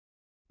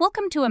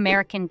Welcome to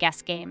American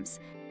Guess Games.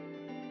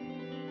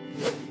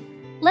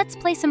 Let's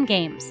play some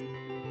games.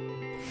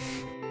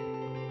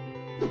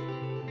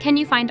 Can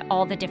you find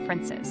all the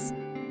differences?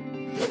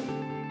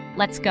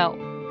 Let's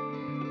go.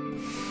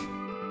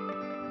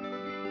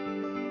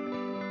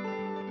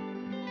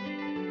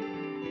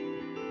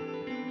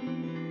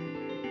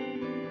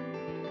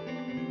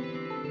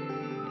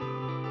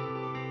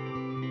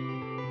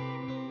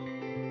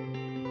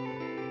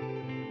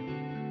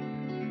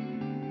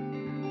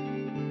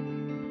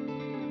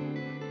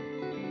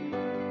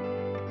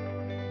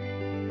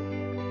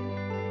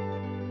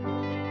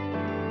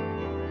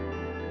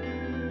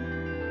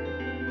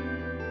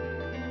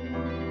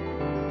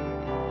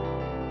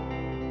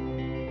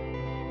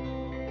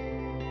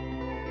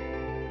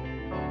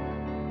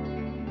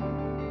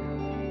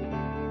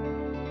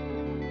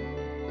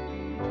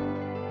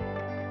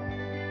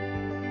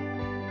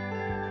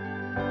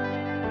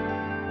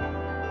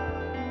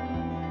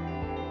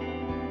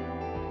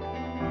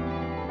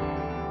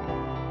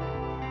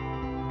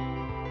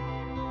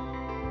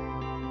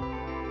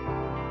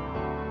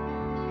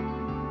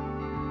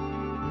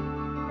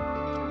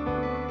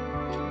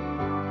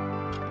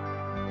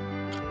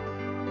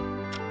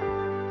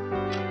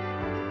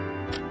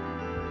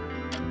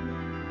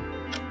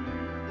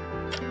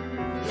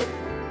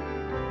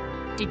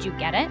 Did you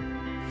get it?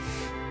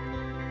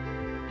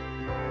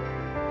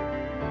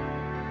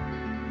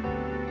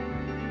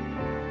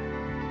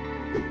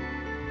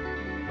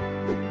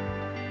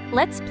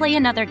 Let's play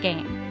another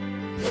game.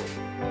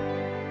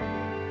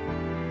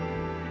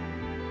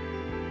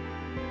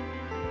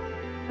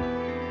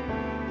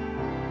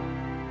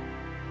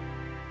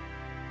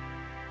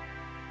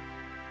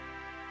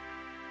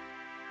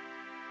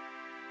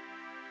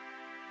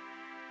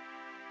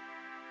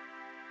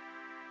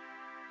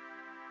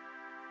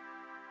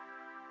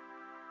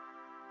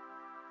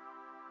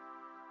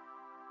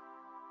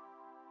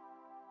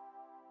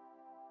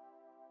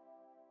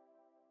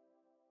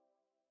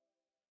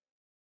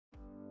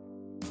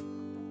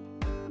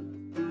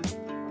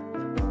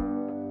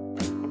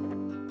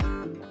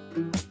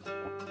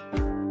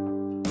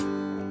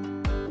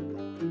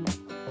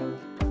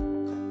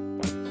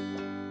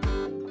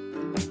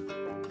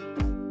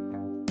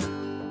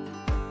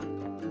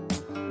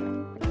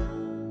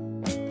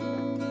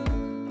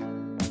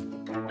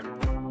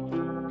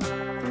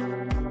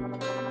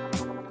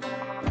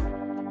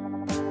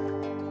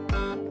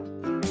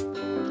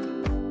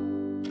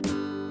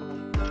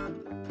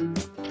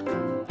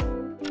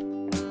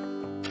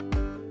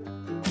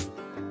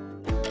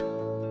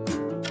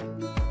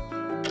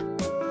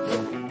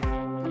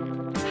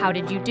 How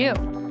did you do?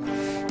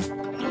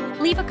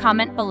 Leave a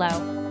comment below.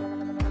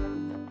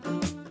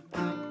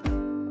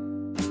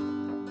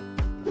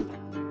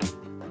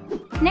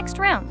 Next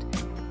round.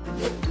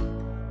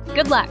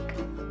 Good luck.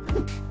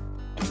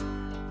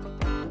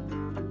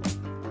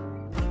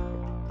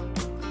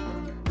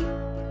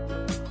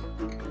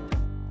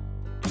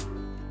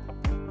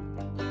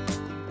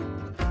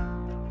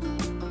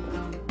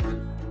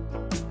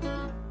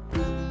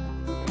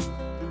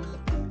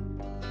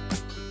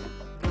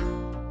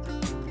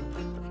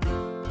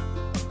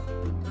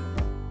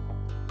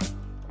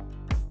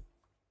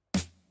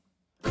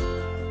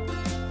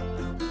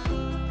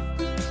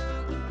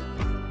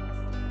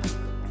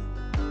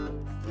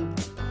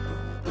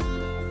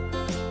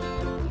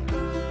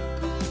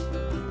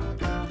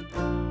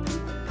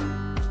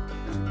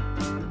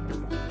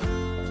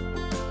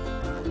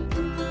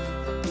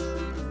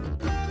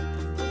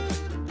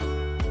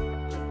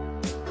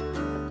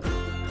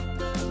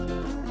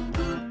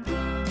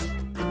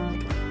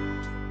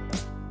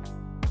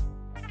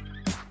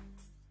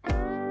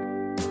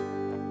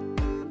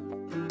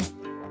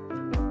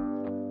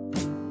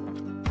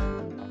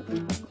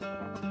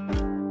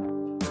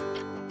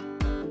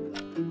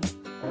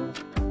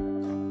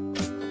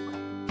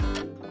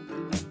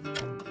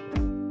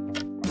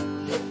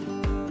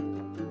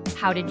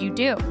 How did you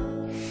do?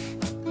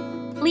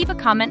 Leave a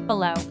comment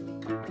below.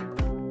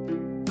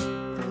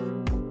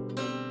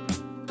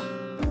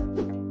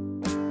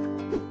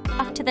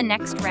 Off to the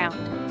next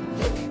round.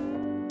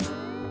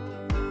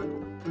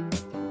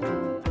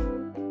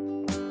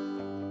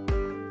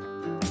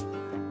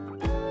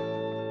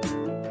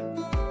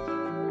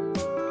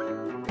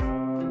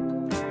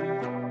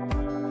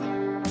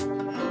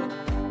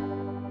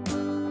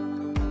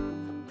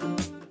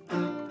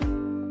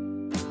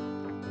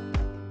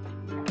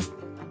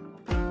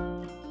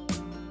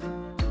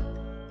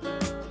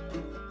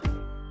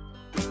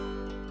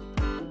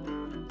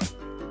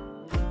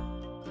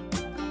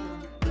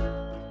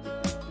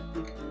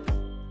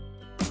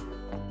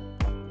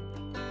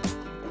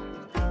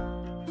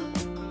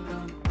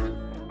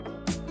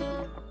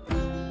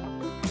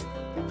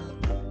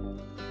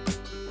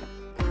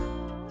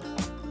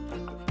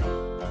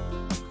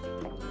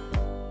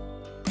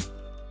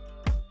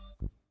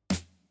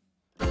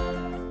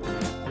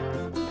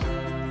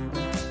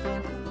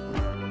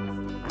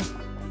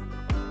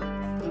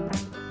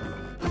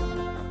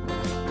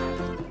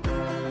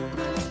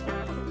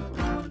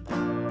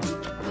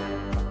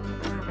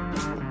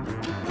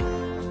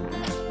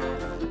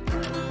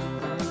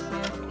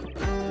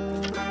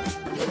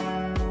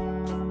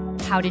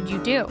 How did you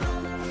do?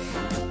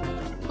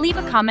 Leave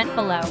a comment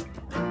below.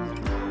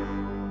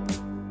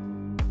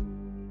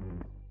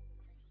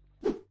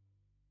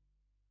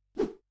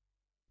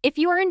 If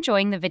you are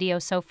enjoying the video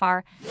so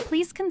far,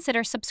 please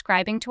consider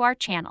subscribing to our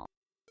channel.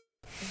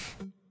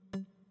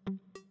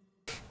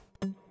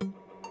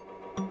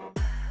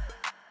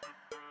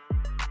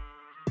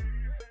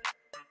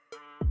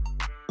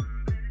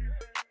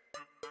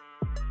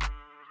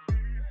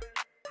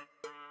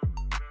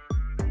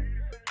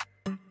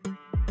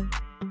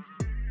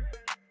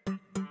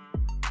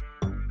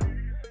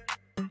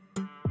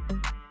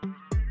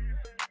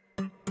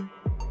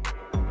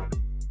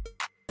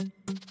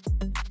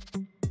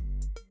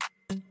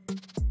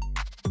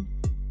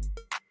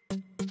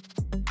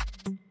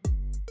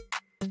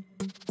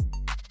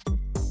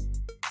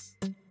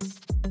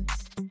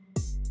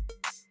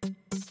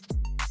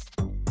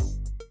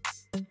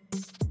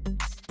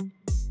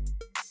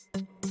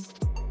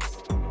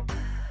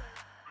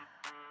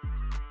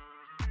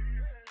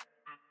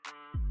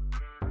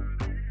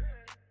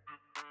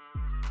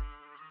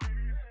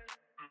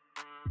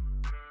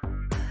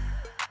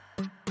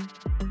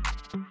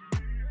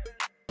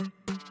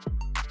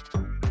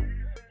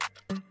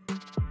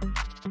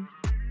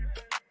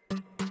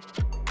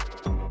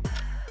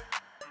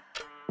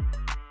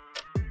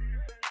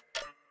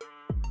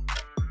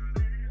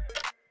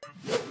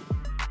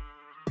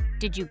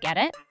 Did you get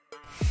it?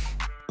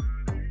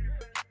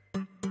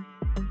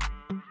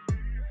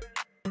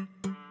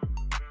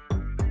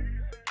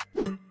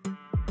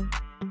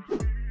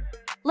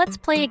 Let's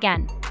play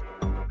again.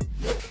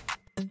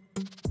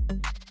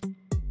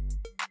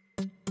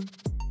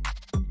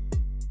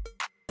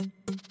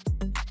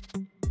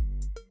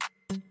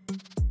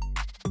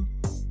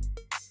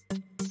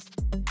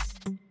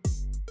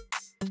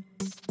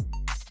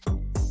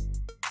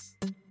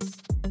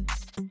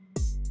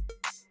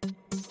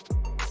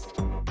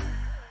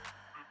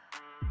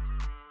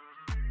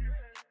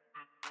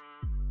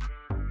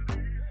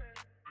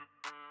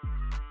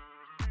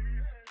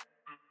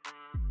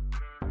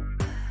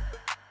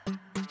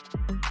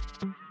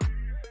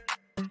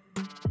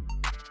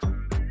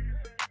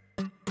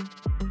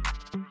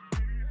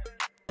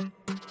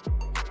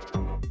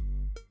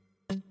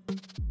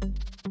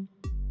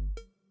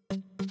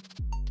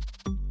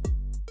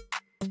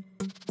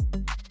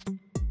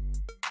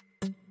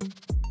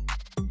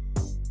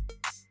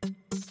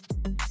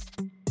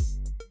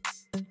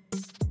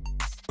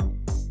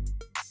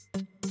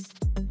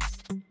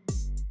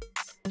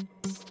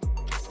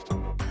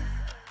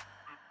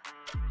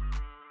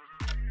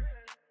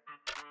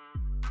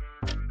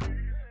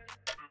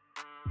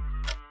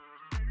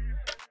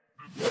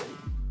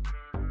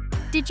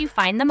 Did you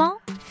find them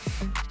all?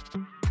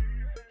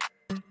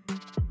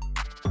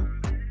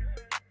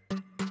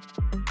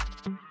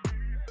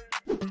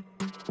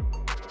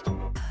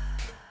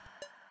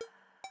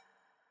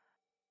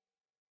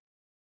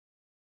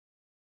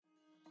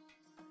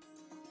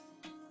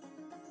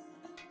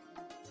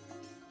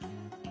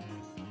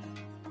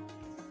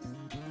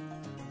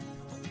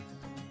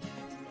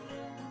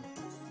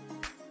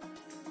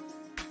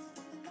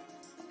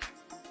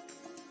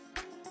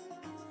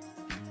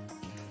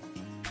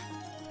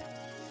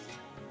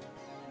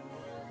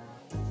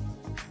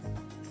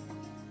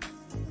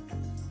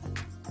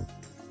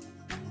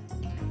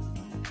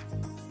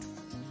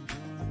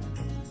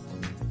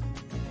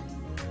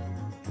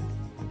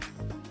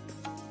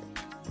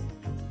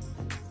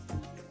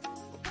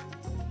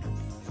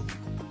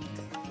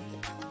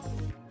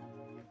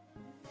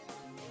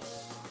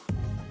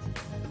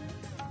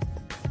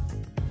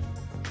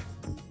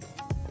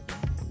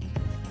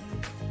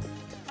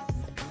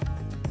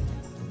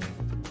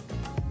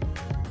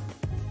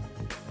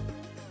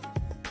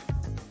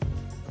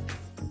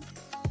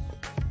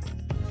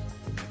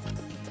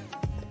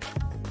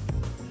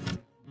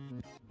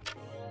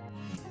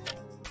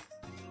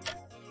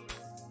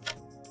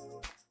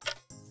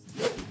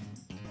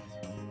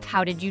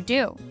 How did you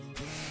do?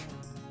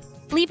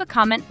 Leave a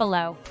comment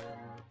below.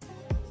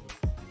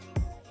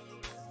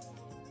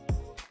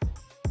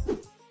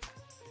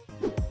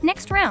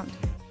 Next round.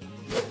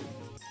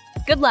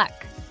 Good luck!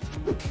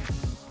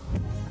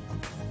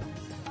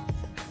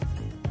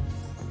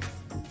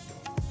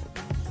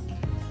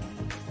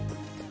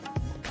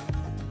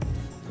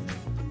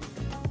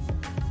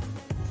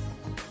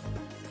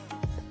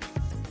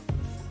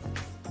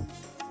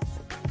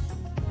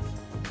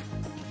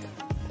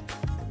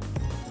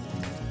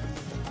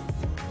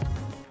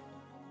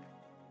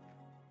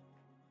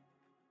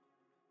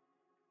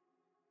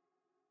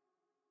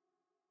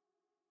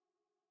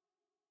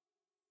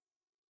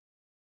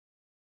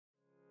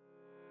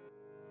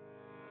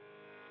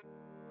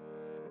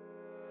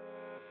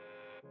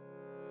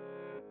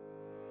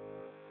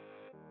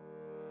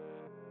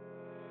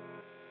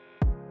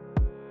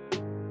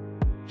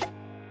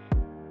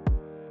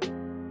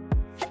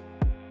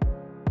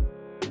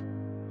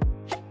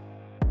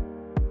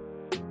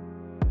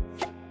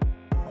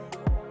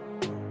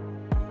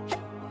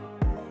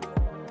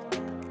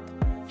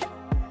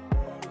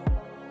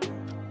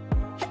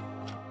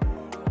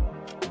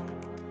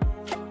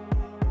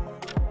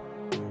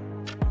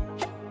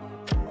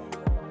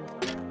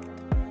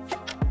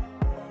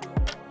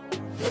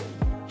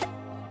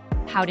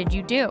 How did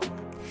you do?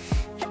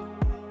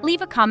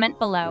 Leave a comment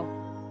below.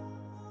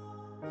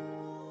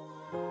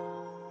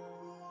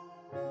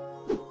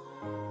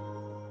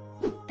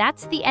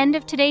 That's the end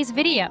of today's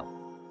video.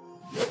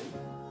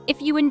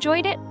 If you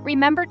enjoyed it,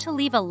 remember to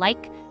leave a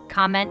like,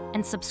 comment,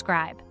 and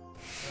subscribe.